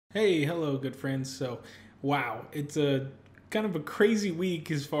Hey, hello, good friends. So, wow, it's a kind of a crazy week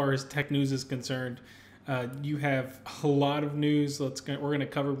as far as tech news is concerned. You have a lot of news. We're going to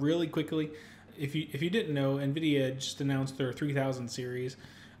cover really quickly. If you didn't know, Nvidia just announced their 3000 series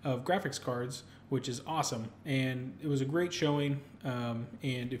of graphics cards, which is awesome, and it was a great showing.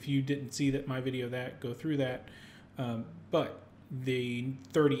 And if you didn't see that my video, go through that. But the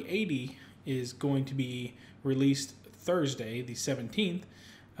 3080 is going to be released Thursday, the 17th.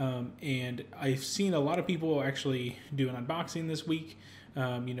 And I've seen a lot of people actually do an unboxing this week.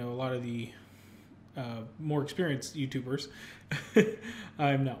 A lot of the more experienced YouTubers.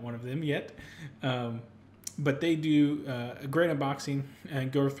 I'm not one of them yet. But they do a great unboxing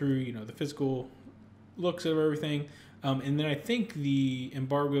and go through, the physical looks of everything. And then I think the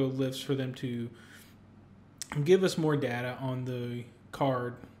embargo lifts for them to give us more data on the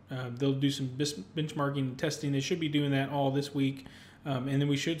card. They'll do some benchmarking and testing. They should be doing that all this week. And then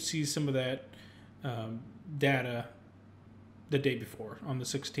we should see some of that data the day before on the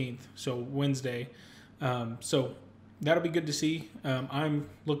 16th, so Wednesday. So that'll be good to see. I'm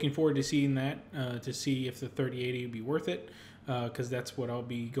looking forward to seeing that to see if the 3080 would be worth it, because that's what I'll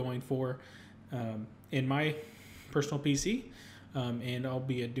be going for in my personal PC. And I'll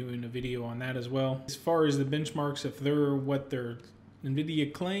be doing a video on that as well. As far as the benchmarks, if they're what their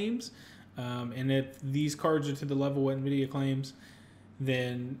NVIDIA claims, and if these cards are to the level what NVIDIA claims,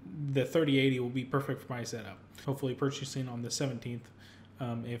 then the 3080 will be perfect for my setup. Hopefully purchasing on the 17th.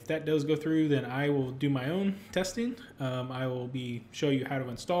 If that does go through, then I will do my own testing. I will show you how to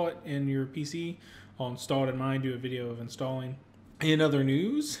install it in your PC. I'll install it in mine, do a video of installing. In other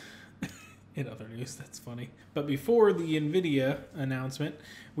news, that's funny. But before the NVIDIA announcement,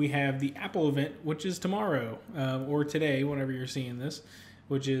 we have the Apple event, which is tomorrow, or today, whenever you're seeing this,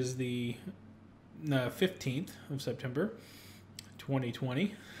 which is the 15th of September.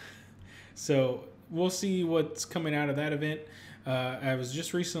 2020. So we'll see what's coming out of that event. I was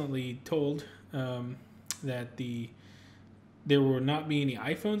just recently told that there will not be any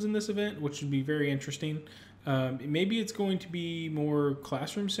iPhones in this event, which would be very interesting. Maybe it's going to be more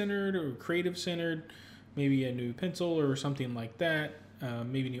classroom centered or creative centered, maybe a new pencil or something like that,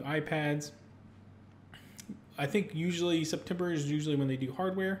 maybe new iPads. I think usually September is usually when they do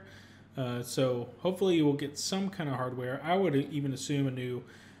hardware. So hopefully we'll get some kind of hardware. I would even assume a new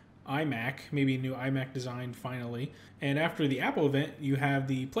iMac, maybe a new iMac design finally. And after the Apple event, you have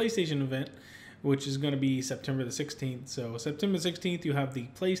the PlayStation event, which is going to be September the 16th. So September 16th, you have the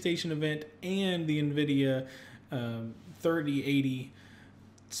PlayStation event and the NVIDIA 3080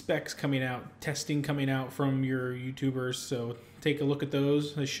 specs coming out, testing coming out from your YouTubers. So take a look at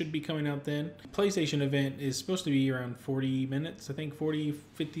those. They should be coming out then. PlayStation event is supposed to be around 40 minutes, I think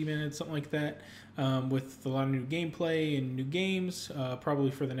 50 minutes, something like that, with a lot of new gameplay and new games,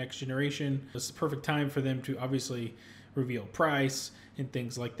 probably for the next generation. It's the perfect time for them to obviously reveal price and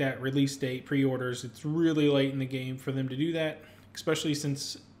things like that, release date, pre-orders. It's really late in the game for them to do that, especially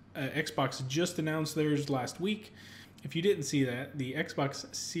since Xbox just announced theirs last week. If you didn't see that, the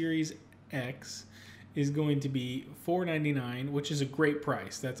Xbox Series X is going to be $499, which is a great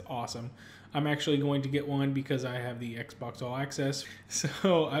price. That's awesome. I'm actually going to get one because I have the Xbox All Access,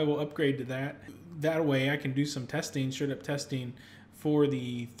 so I will upgrade to that. That way I can do some testing, straight up testing for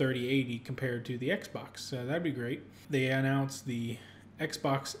the 3080 compared to the Xbox. So that'd be great. They announced the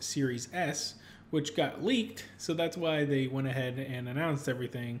Xbox Series S, which got leaked, so that's why they went ahead and announced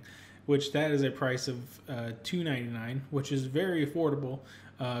everything, which that is a price of $299, which is very affordable.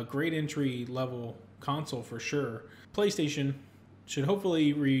 Great entry level console for sure. PlayStation should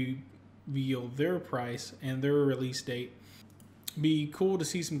hopefully reveal their price and their release date. Be cool to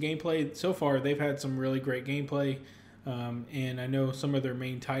see some gameplay. So far, they've had some really great gameplay, and I know some of their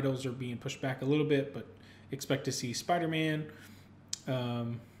main titles are being pushed back a little bit, but expect to see Spider-Man,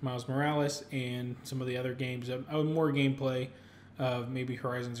 Miles Morales, and some of the other games. More gameplay of maybe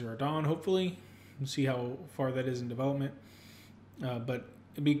Horizon Zero Dawn, hopefully. We'll see how far that is in development. But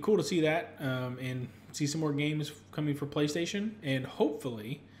it'd be cool to see that and see some more games coming for PlayStation. And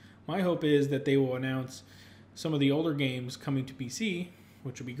hopefully, my hope is that they will announce some of the older games coming to PC,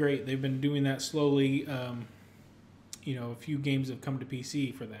 which would be great. They've been doing that slowly. A few games have come to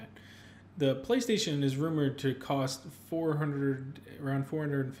PC for that. The PlayStation is rumored to cost around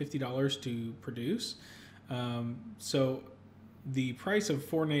 $450 to produce. So the price of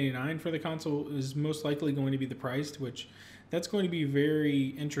 $499 for the console is most likely going to be the price, which that's going to be very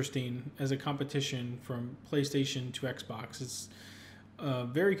interesting as a competition from PlayStation to Xbox. It's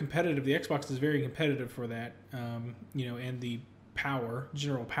very competitive. The Xbox is very competitive for that, and the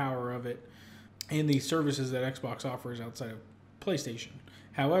general power of it, and the services that Xbox offers outside of PlayStation.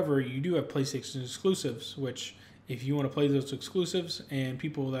 However, you do have PlayStation exclusives, which if you want to play those exclusives and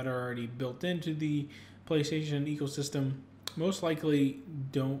people that are already built into the PlayStation ecosystem most likely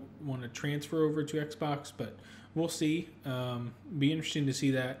don't want to transfer over to Xbox, but we'll see. Be interesting to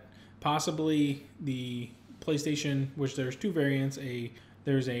see that. Possibly the PlayStation, which there's two variants.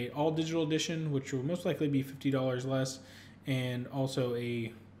 There's a all digital edition, which will most likely be $50 less, and also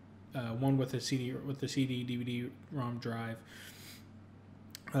a one with a CD DVD ROM drive.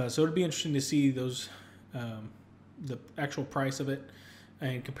 So it'll be interesting to see those the actual price of it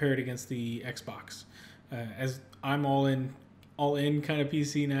and compare it against the Xbox. As I'm all in kind of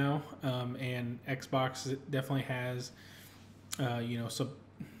PC now, and Xbox definitely has so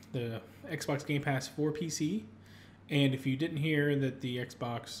the Xbox Game Pass for PC. And if you didn't hear that the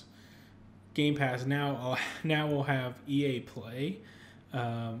Xbox Game Pass now will have EA Play,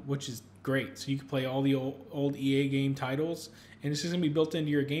 which is great. So you can play all the old EA game titles, and it's just gonna be built into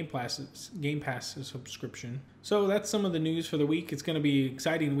your Game Pass subscription. So that's some of the news for the week. It's gonna be an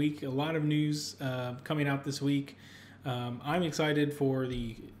exciting week. A lot of news coming out this week. I'm excited for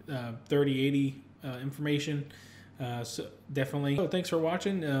the 3080 information. So definitely. So thanks for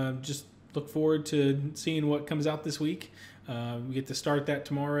watching. Just look forward to seeing what comes out this week. We get to start that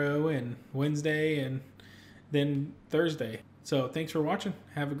tomorrow and Wednesday and then Thursday. So thanks for watching.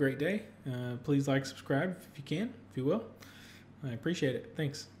 Have a great day. Please like, subscribe if you can, if you will. I appreciate it.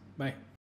 Thanks. Bye.